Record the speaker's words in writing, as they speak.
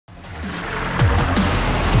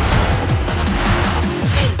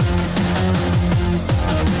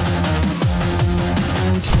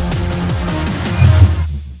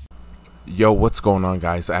Yo, what's going on,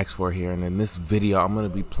 guys? Axfor here, and in this video I'm going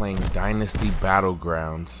to be playing Dynasty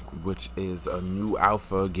Battlegrounds, which is a new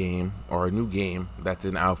alpha game, or a new game that's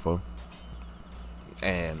in alpha,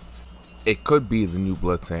 and it could be the new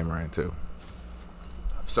Blood Samurai too.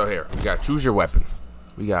 So here, we got choose your weapon.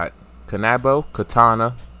 We got Kanabo,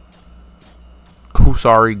 Katana,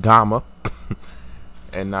 Kusari Gama,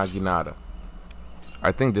 and Naginata.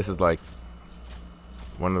 I think this is like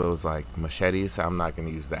one of those like machetes. I'm not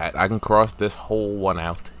gonna use that. I can cross this whole one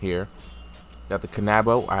out here. Got the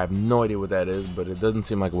Kanabo. I have no idea what that is, but it doesn't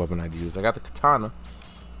seem like a weapon I'd use. I got the Katana.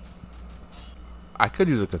 I could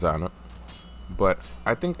use a Katana, but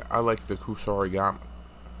I think I like the Kusari Gama.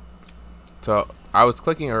 So I was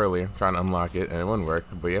clicking earlier trying to unlock it and it wouldn't work,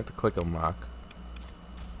 but you have to click unlock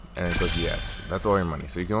and then click yes. That's all your money,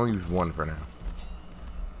 so you can only use one for now.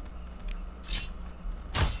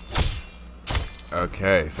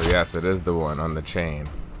 Okay, so yes, it is the one on the chain.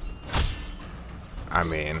 I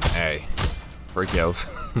mean, hey, for kills.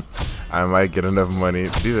 I might get enough money.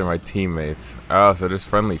 These are my teammates. Oh, so there's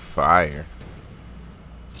friendly fire.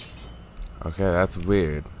 Okay, that's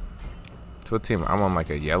weird. So what team? I'm on like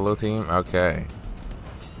a yellow team? Okay.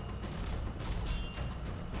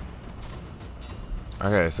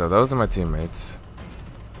 Okay, so those are my teammates.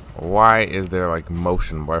 Why is there like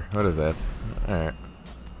motion bar? What is that? Alright.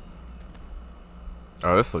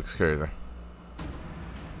 Oh, this looks crazy.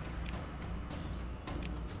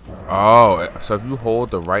 Oh, so if you hold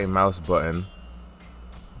the right mouse button,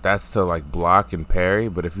 that's to like block and parry,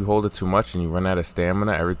 but if you hold it too much and you run out of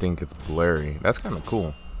stamina, everything gets blurry. That's kind of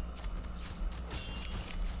cool.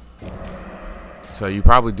 So you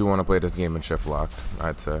probably do want to play this game in shift lock,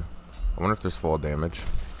 I'd say. I wonder if there's fall damage.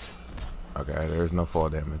 Okay, there's no fall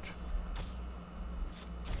damage.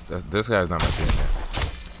 This guy's not my teammate.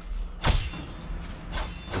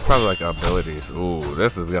 It's probably like abilities. Ooh,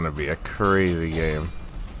 this is gonna be a crazy game.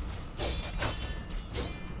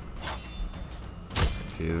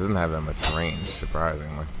 See, it doesn't have that much range,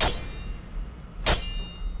 surprisingly.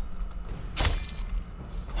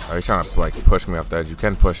 Oh, he's trying to like push me off the edge. You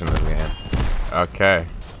can push in this game. Okay,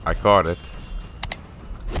 I caught it.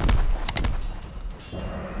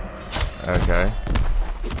 Okay.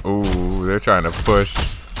 Ooh, they're trying to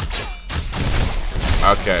push.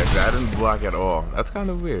 Okay, so I didn't block at all. That's kind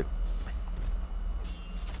of weird.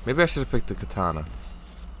 Maybe I should have picked the Katana.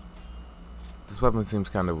 This weapon seems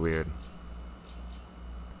kind of weird.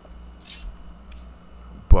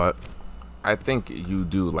 But I think you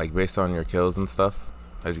do, like, based on your kills and stuff.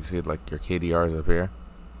 As you can see, like, your KDRs up here.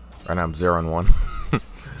 Right now I'm 0 and 1.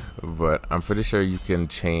 But I'm pretty sure you can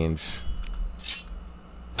change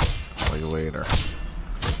like later.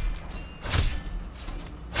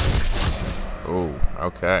 Oh,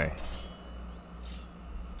 okay.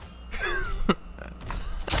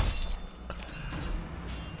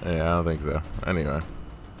 Yeah, I don't think so. Anyway.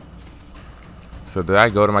 So did I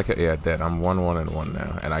go to my... Yeah, I did. I'm 1-1 and 1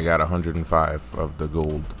 now. And I got 105 of the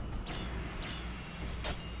gold.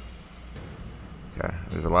 Okay.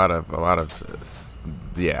 There's a lot of...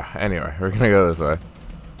 Yeah, anyway. We're gonna go this way.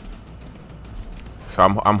 So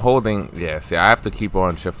I'm holding... Yeah, see, I have to keep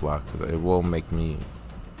on shift lock. Because it will make me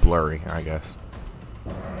blurry, I guess.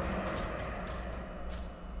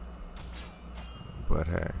 But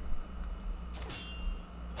hey,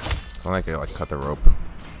 it's not like I like cut the rope.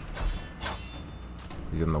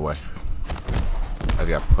 He's in the way. I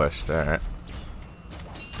got pushed. All right.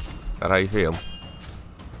 Is that how you feel?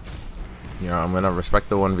 You know, I'm gonna respect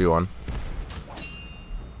the 1v1.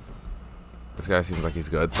 This guy seems like he's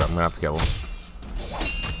good, so I'm gonna have to kill him.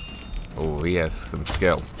 Oh, he has some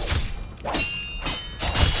skill.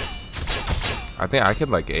 I think I could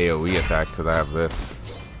like AoE attack because I have this.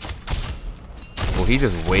 Well, he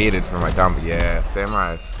just waited for my combo. Yeah,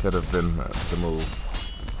 Samurais could have been the move.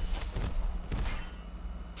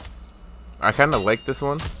 I kind of like this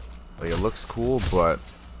one. Like, it looks cool, but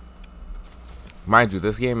mind you,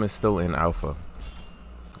 this game is still in alpha.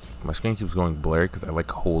 My screen keeps going blurry because I like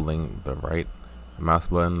holding the right mouse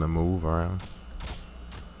button to move around.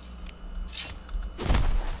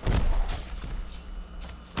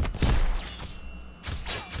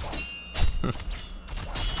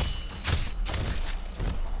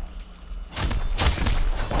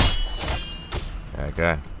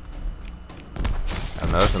 Okay.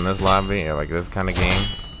 I noticed in this lobby, like this kind of game,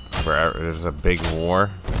 where there's a big war,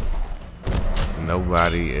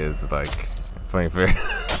 nobody is like playing fair.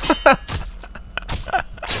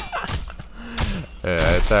 Yeah,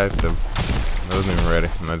 I attacked him. I wasn't even ready,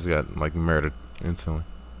 and I just got like murdered instantly.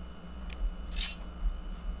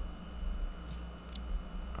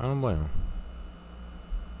 I don't blame him.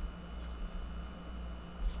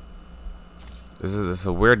 This is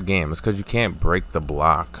a weird game. It's because you can't break the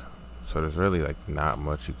block, so there's really like not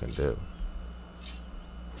much you can do.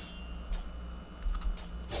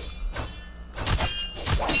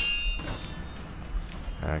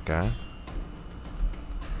 Okay.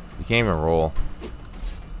 You can't even roll,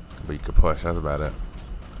 but you can push. That's about it.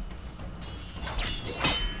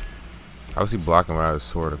 I was he blocking when I was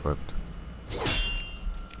sword equipped.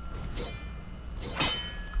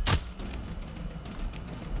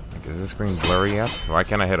 Is this screen blurry yet? Why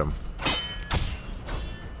can't I hit him?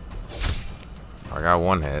 I got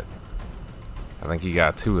one hit. I think he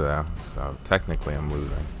got two though, so technically I'm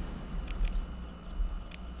losing.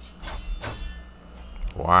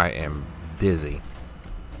 Well, I am dizzy.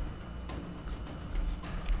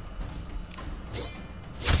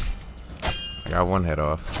 I got one hit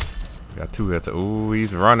off. Got two hits. Ooh,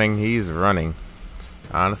 he's running. He's running.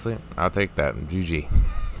 Honestly, I'll take that. GG.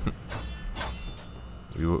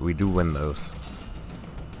 We do win those.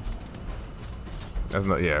 That's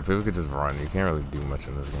not. Yeah, people could just run. You can't really do much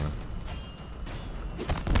in this game.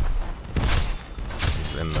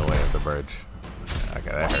 He's in the way of the bridge.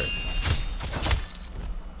 Okay, that hurts.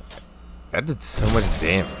 That did so much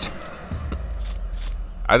damage.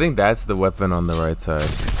 I think that's the weapon on the right side,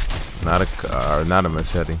 not a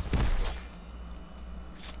machete.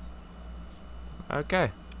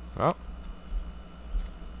 Okay, well,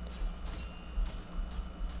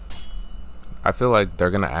 I feel like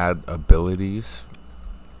they're gonna add abilities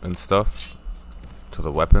and stuff to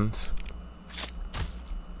the weapons,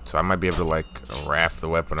 so I might be able to like wrap the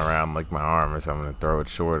weapon around like my arm or something and throw it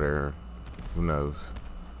shorter. Who knows?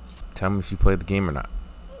 Tell me if you played the game or not,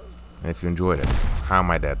 and if you enjoyed it. How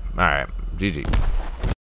am I dead? All right, GG.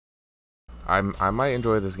 I might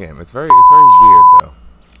enjoy this game. It's very weird though.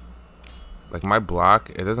 Like my block,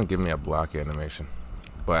 it doesn't give me a block animation,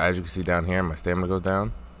 but as you can see down here, my stamina goes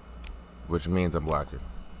down, which means I'm blocking.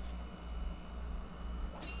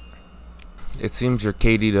 It seems your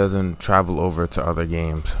KD doesn't travel over to other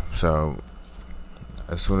games, so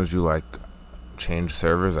as soon as you like change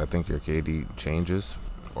servers, I think your KD changes.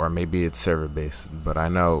 Or maybe it's server based, but I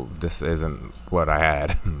know this isn't what I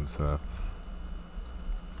had. So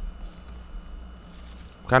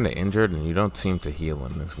I'm kind of injured, and you don't seem to heal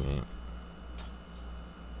in this game.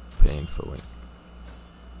 Painfully.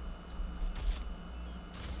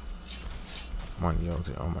 Come on,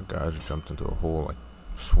 Yossi. Oh my gosh, you jumped into a whole like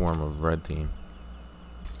swarm of red team.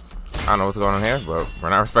 I don't know what's going on here, but we're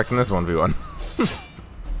not respecting this 1v1.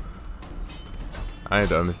 I need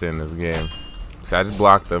to understand this game. See, I just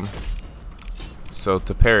blocked them. So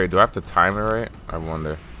to parry, do I have to time it right? I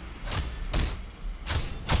wonder.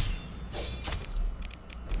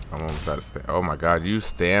 I'm almost out of stamina. Oh my god, use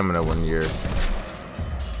stamina when you're...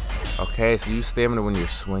 Okay, so use stamina when you're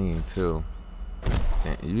swinging too.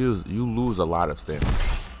 And you lose a lot of stamina.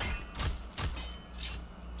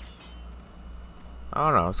 I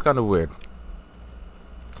don't know, it's kind of weird.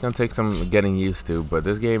 It's gonna take some getting used to, but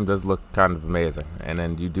this game does look kind of amazing. And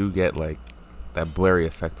then you do get like that blurry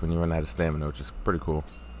effect when you run out of stamina, which is pretty cool.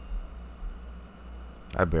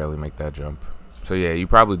 I barely make that jump. So yeah, you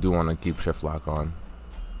probably do want to keep shift lock on.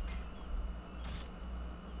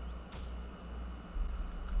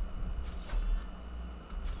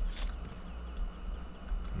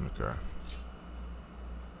 Okay.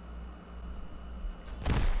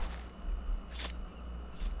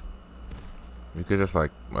 You could just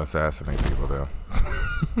like assassinate people though.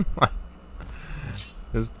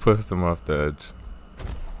 Just push them off the edge.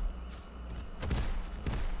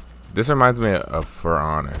 This reminds me of For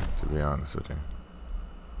Honor, to be honest with you.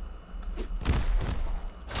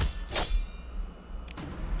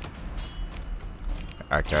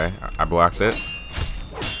 Okay, I blocked it.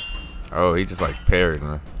 Oh, he just like parried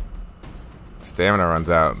me. Stamina runs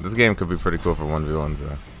out. This game could be pretty cool for 1v1s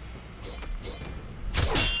though.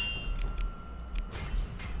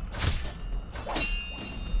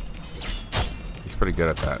 Pretty good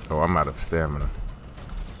at that. Oh, I'm out of stamina.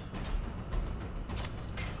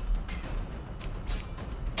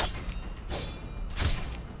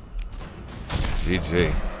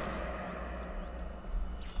 GG.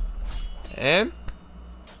 And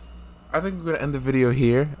I think we're gonna end the video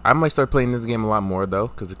here. I might start playing this game a lot more though,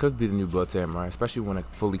 because it could be the new Blood Samurai, especially when it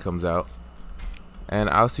fully comes out. And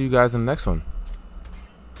I'll see you guys in the next one.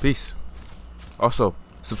 Peace. Also,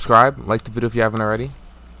 subscribe, like the video if you haven't already.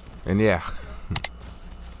 And yeah.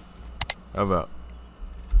 How about